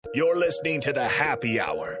You're listening to The Happy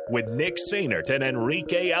Hour with Nick Sainert and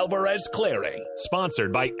Enrique Alvarez Clary,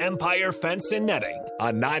 sponsored by Empire Fence and Netting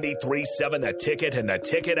on 93.7 The Ticket and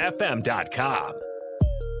theticketfm.com.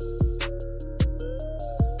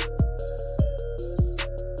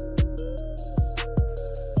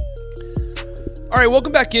 All right,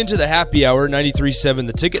 welcome back into the Happy Hour, 93.7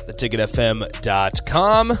 The Ticket,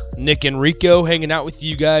 theticketfm.com. Nick and Rico hanging out with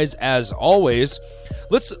you guys as always.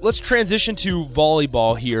 Let's transition to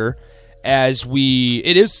volleyball here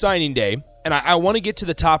it is signing day, and I want to get to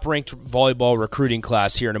the top-ranked volleyball recruiting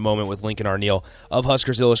class here in a moment with Lincoln Arneal of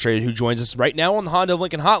Huskers Illustrated, who joins us right now on the Honda of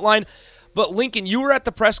Lincoln hotline. But Lincoln, you were at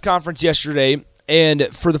the press conference yesterday,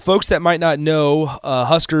 and for the folks that might not know,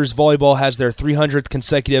 Huskers volleyball has their 300th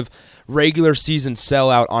consecutive regular season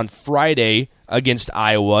sellout on Friday against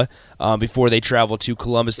Iowa before they travel to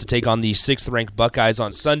Columbus to take on the 6th-ranked Buckeyes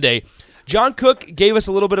on Sunday. John Cook gave us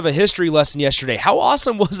a little bit of a history lesson yesterday. How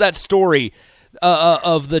awesome was that story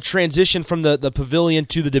of the transition from the pavilion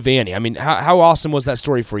to the Devaney? I mean, how awesome was that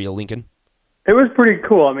story for you, Lincoln? It was pretty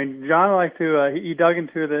cool. I mean, John liked to he dug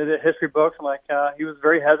into the history books, and he was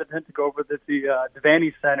very hesitant to go over to the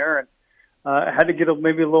Devaney Center, and had to get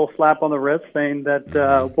maybe a little slap on the wrist saying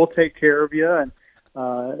that we'll take care of you. And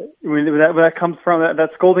that comes from that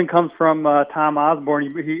scolding comes from Tom Osborne.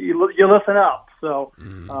 You listen up. So,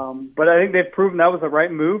 but I think they've proven that was the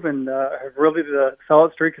right move, and really the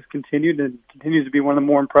sellout streak has continued and continues to be one of the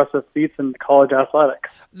more impressive feats in college athletics.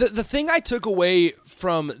 The thing I took away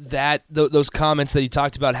from that those comments that he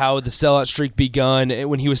talked about how the sellout streak begun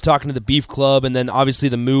when he was talking to the Beef Club, and then obviously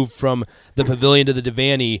the move from the pavilion to the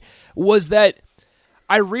Devaney, was that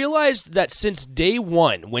I realized that since day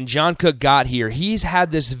one, when John Cook got here, he's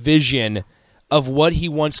had this vision of what he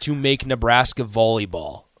wants to make Nebraska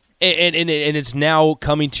volleyball. And it's now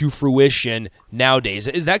coming to fruition nowadays.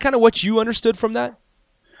 Is that kind of what you understood from that?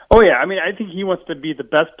 Oh, yeah. I mean, I think he wants to be the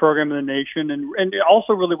best program in the nation, and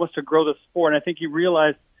also really wants to grow the sport. And I think he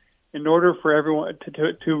realized in order for everyone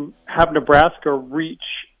to have Nebraska reach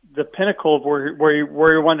the pinnacle of where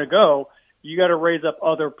he wanted to go, you got to raise up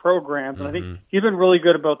other programs. And I think he's been really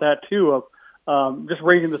good about that, too, of just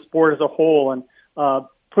raising the sport as a whole and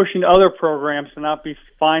pushing other programs to not be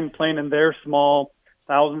fine playing in their small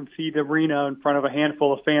 1,000-seat arena in front of a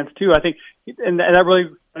handful of fans too. I think, and that really,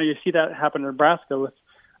 you see that happen in Nebraska with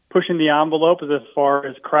pushing the envelope as far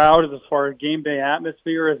as crowd, as far as game day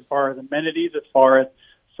atmosphere, as far as amenities, as far as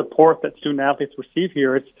support that student athletes receive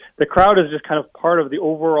here. It's the crowd is just kind of part of the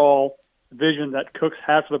overall vision that Cook's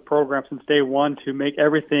had for the program since day one to make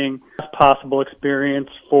everything a possible experience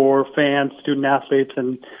for fans, student athletes,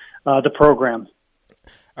 and the program.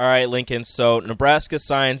 All right, Lincoln, so Nebraska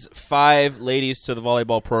signs 5 ladies to the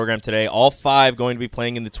volleyball program today, all 5 going to be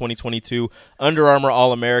playing in the 2022 Under Armour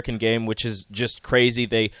All-American game, which is just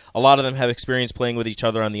crazy. A lot of them have experience playing with each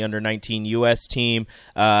other on the Under-19 U.S. team.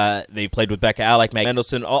 They've played with Becca Alec, Meg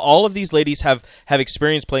Mendelson. All of these ladies have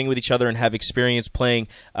experience playing with each other and have experience playing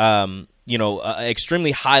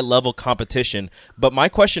extremely high-level competition. But my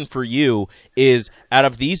question for you is, out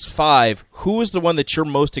of these 5, who is the one that you're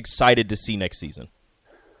most excited to see next season?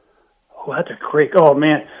 Oh, that's a great. Oh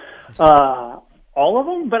man, all of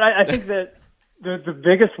them. But I think that the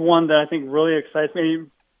biggest one that I think really excites me.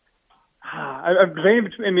 I'm debating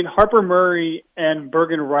between. I mean, Harper Murray and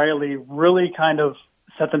Bergen Riley really kind of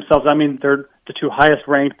set themselves. I mean, they're the 2 highest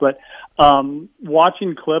ranked, but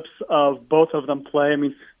watching clips of both of them play. I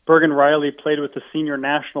mean, Bergen Riley played with the senior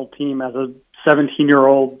national team as a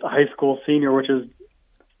 17-year-old high school senior, which is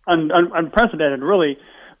unprecedented, really.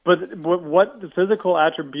 But what the physical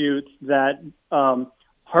attributes that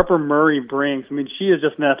Harper Murray brings, I mean, she is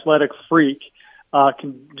just an athletic freak,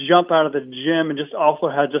 can jump out of the gym and just also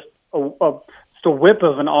has just a whip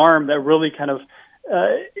of an arm that really kind of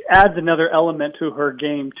adds another element to her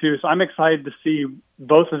game, too. So I'm excited to see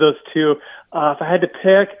both of those two. If I had to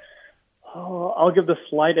pick, I'll give the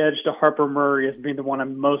slight edge to Harper Murray as being the one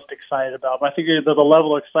I'm most excited about. But I think there's a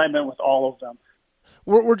level of excitement with all of them.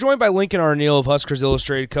 We're joined by Lincoln Arneal of Huskers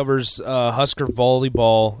Illustrated, covers Husker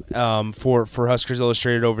volleyball for Huskers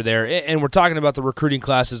Illustrated over there. And we're talking about the recruiting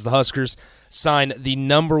classes. The Huskers sign the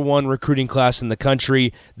number 1 recruiting class in the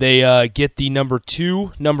country. They get the number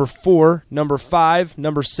 2, number 4, number 5,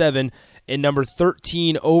 number 7, and number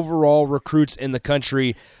 13 overall recruits in the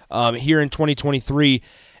country here in 2023.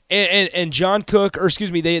 And John Cook, or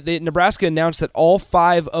excuse me, Nebraska announced that all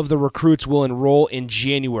 5 of the recruits will enroll in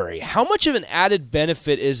January. How much of an added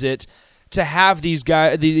benefit is it to have these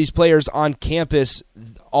players on campus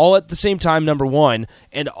all at the same time, number 1,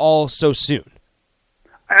 and all so soon?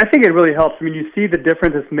 I think it really helps. I mean, you see the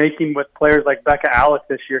difference it's making with players like Becca Alec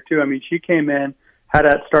this year, too. I mean, she came in, had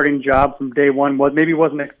that starting job from day one. Maybe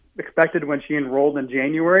wasn't expected when she enrolled in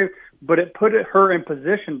January, but it put her in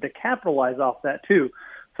position to capitalize off that too.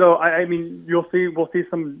 So I mean, we'll see what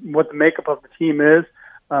the makeup of the team is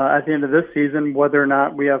at the end of this season, whether or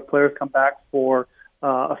not we have players come back for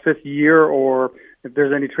a fifth year or if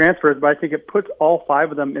there's any transfers. But I think it puts all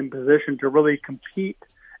 5 of them in position to really compete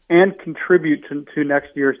and contribute to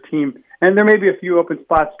next year's team. And there may be a few open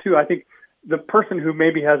spots too. I think the person who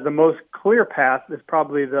maybe has the most clear path is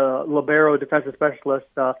probably the libero defensive specialist,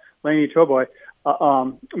 Lainey Choboy,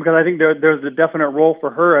 because I think there's a definite role for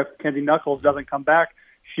her. If Kenzie Knuckles doesn't come back,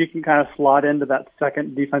 she can kind of slot into that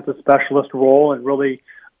second defensive specialist role and really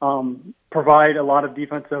provide a lot of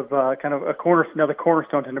defensive kind of another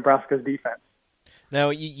cornerstone to Nebraska's defense. Now,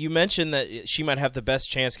 you mentioned that she might have the best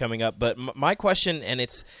chance coming up, but my question, and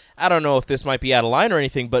I don't know if this might be out of line or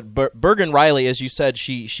anything, but Bergen Riley, as you said,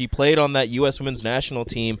 she played on that U.S. women's national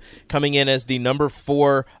team, coming in as the number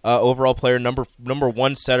 4 overall player, number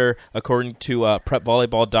 1 setter, according to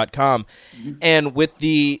PrepVolleyball.com. Mm-hmm. And with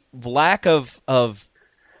the lack of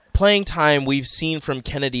playing time we've seen from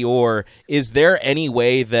Kennedy Orr, is there any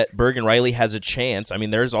way that Bergen Riley has a chance? I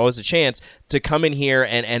mean, there's always a chance to come in here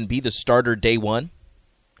and be the starter day one?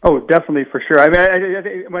 Oh, definitely, for sure. I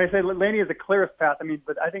mean, when I say Lainey is the clearest path, I mean,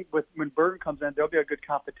 but I think when Bergen comes in, there'll be a good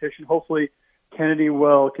competition. Hopefully, Kennedy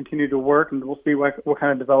will continue to work, and we'll see what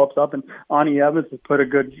kind of develops up. And Ani Evans has put a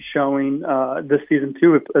good showing this season,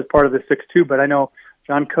 too, as part of the 6-2. But I know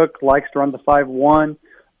John Cook likes to run the 5-1.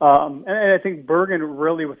 And I think Bergen,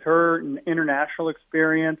 really, with her international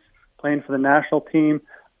experience, playing for the national team,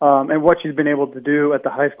 and what she's been able to do at the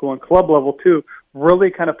high school and club level, too,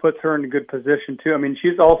 really kind of puts her in a good position, too. I mean,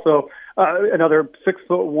 she's also another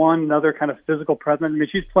 6'1", another kind of physical presence. I mean,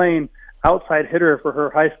 she's playing outside hitter for her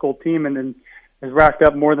high school team and has racked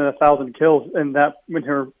up more than 1,000 kills in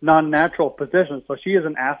her non-natural position. So she is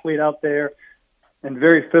an athlete out there and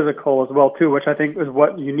very physical as well, too, which I think is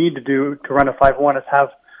what you need to do to run a 5-1, is have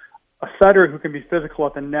a setter who can be physical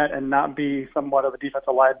at the net and not be somewhat of a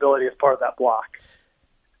defensive liability as part of that block.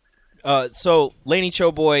 So Lainey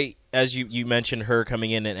Choboy, as you mentioned, her coming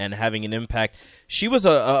in and having an impact, she was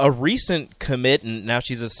a recent commit, and now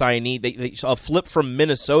she's a signee. A flip from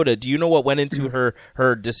Minnesota. Do you know what went into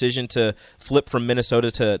her decision to flip from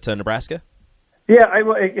Minnesota to Nebraska? Yeah,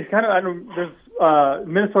 it's kind of, there's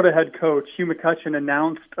Minnesota head coach Hugh McCutcheon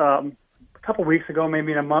announced a couple weeks ago,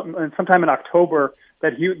 maybe in a month, sometime in October,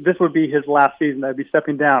 that this would be his last season, that he'd be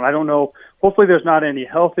stepping down. I don't know. Hopefully there's not any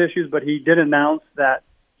health issues, but he did announce that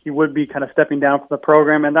he would be kind of stepping down from the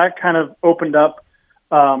program, and that kind of opened up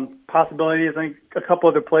possibilities. I think a couple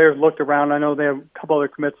other players looked around. I know they have a couple other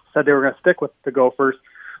commits said they were going to stick with the Gophers,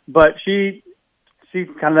 but she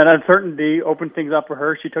kind of, that uncertainty opened things up for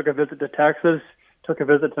her. She took a visit to Texas, took a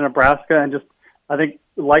visit to Nebraska, and just, I think,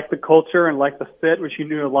 liked the culture and liked the fit, which she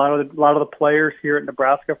knew a lot of the players here at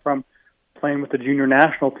Nebraska from playing with the junior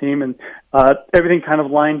national team, and everything kind of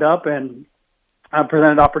lined up and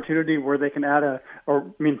presented opportunity where they can add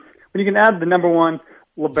when you can add the number 1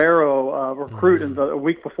 libero recruit in a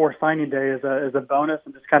week before signing day is a bonus,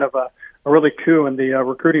 and just kind of a really coup in the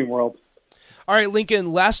recruiting world. All right,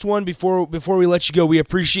 Lincoln, last one before we let you go. We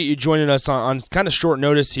appreciate you joining us on kind of short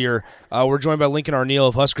notice here. We're joined by Lincoln Arneal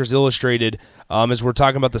of Huskers Illustrated as we're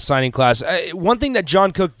talking about the signing class. One thing that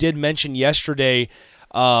John Cook did mention yesterday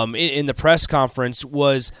in the press conference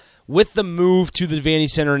was, with the move to the Vandy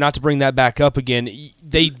Center, not to bring that back up again,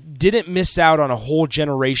 they didn't miss out on a whole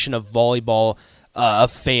generation of volleyball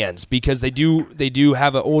fans, because they do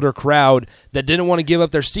have an older crowd that didn't want to give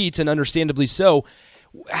up their seats, and understandably so.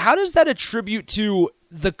 How does that attribute to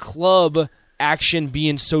the club action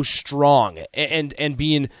being so strong and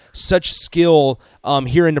being such skill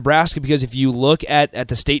here in Nebraska? Because if you look at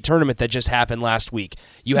the state tournament that just happened last week,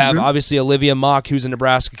 you have obviously Olivia Mock, who's a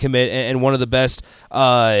Nebraska commit and one of the best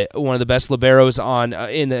liberos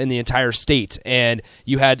in the entire state, and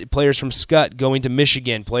you had players from Scott going to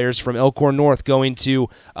Michigan, players from Elkhorn North going to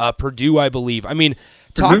Purdue, I believe. I mean,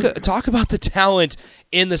 talk about the talent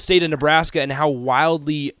in the state of Nebraska and how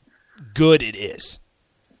wildly good it is.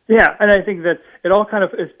 Yeah, and I think that it all kind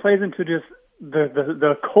of plays into just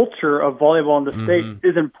the culture of volleyball in the state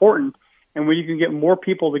is important. And when you can get more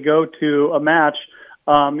people to go to a match,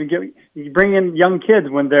 you bring in young kids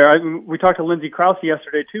when we talked to Lindsay Krause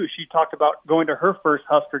yesterday too. She talked about going to her first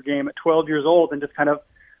Husker game at 12 years old and just kind of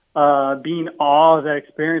being awe of that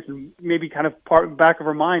experience, and maybe kind of back of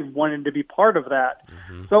her mind wanting to be part of that.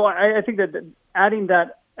 So I think that adding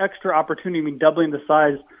that extra opportunity, doubling the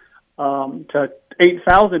size to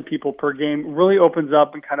 8,000 people per game, really opens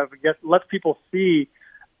up and kind of lets people see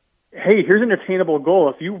hey, here's an attainable goal.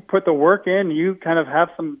 If you put the work in, you kind of have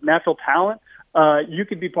some natural talent, you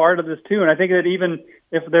could be part of this too. And I think that even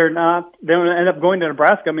if they don't end up going to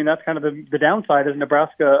Nebraska. I mean, that's kind of the downside is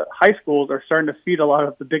Nebraska high schools are starting to feed a lot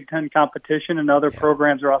of the Big Ten competition and other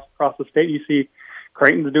programs across the state. You see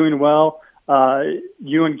Creighton's doing well.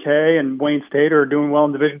 UNK and Wayne State are doing well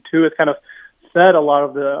in Division II. It's kind of fed a lot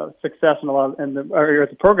of the success and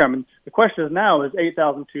the program. And the question is now, is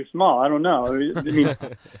 8,000 too small? I don't know. I mean,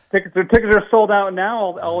 tickets are sold out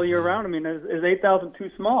now all year round. I mean, is 8,000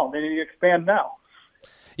 too small? They need to expand now.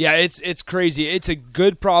 Yeah, it's crazy. It's a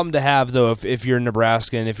good problem to have, though, if you're in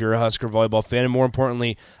Nebraska and if you're a Husker volleyball fan, and more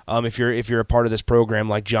importantly, if you're a part of this program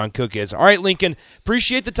like John Cook is. All right, Lincoln,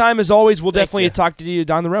 appreciate the time as always. We'll definitely talk to you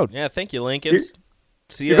down the road. Yeah, thank you, Lincoln.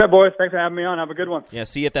 See you. You bet, boys. Thanks for having me on. Have a good one. Yeah,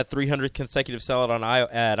 see you at that 300th consecutive sellout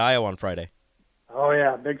at Iowa on Friday. Oh,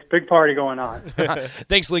 yeah, big party going on.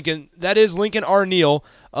 Thanks, Lincoln. That is Lincoln R. Neal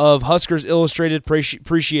of Huskers Illustrated.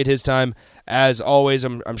 Appreciate his time. As always,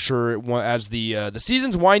 I'm sure as the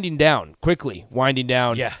season's winding down, quickly winding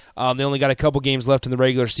down. Yeah. They only got a couple games left in the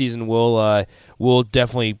regular season. We'll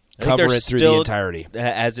definitely cover it through the entirety.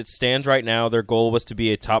 As it stands right now, their goal was to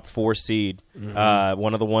be a top 4 seed,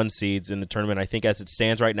 one of the 1 seeds in the tournament. I think as it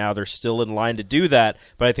stands right now, they're still in line to do that,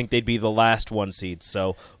 but I think they'd be the last 1 seed.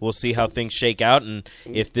 So we'll see how things shake out, and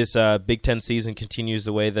if this Big Ten season continues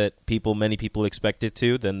the way that many people expect it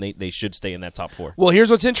to, then they should stay in that top 4. Well,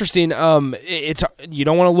 here's what's interesting. It's you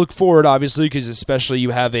don't want to look forward, obviously, because especially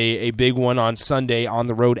you have a big one on Sunday on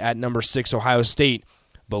the road at number 6 Ohio State.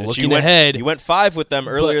 But looking ahead, you went 5 with them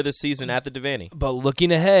earlier this season at the Devaney. But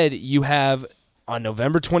looking ahead, you have on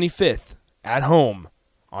November 25th at home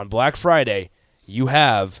on Black Friday, you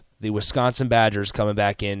have the Wisconsin Badgers coming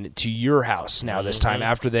back in to your house now this time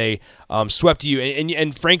after they swept you.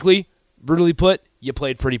 And frankly, brutally put, you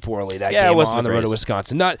played pretty poorly that game on the road to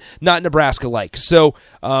Wisconsin. Not Nebraska-like. So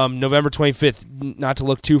November 25th, not to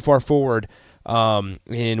look too far forward,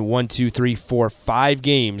 in 1, 2, 3, 4, 5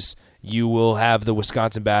 games, you will have the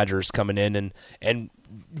Wisconsin Badgers coming in, and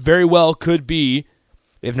very well could be,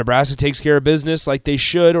 if Nebraska takes care of business like they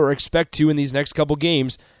should or expect to in these next couple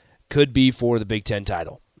games, could be for the Big Ten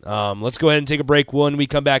title. Let's go ahead and take a break. When we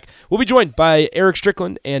come back, we'll be joined by Eric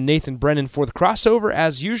Strickland and Nathan Brennan for the crossover,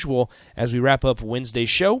 as usual, as we wrap up Wednesday's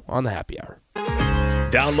show on the Happy Hour.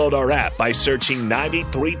 Download our app by searching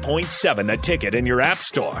 93.7 The Ticket in your app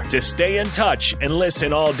store to stay in touch and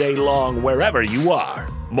listen all day long wherever you are.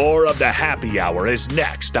 More of the Happy Hour is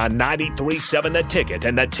next on 93.7 The Ticket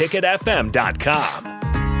and theticketfm.com.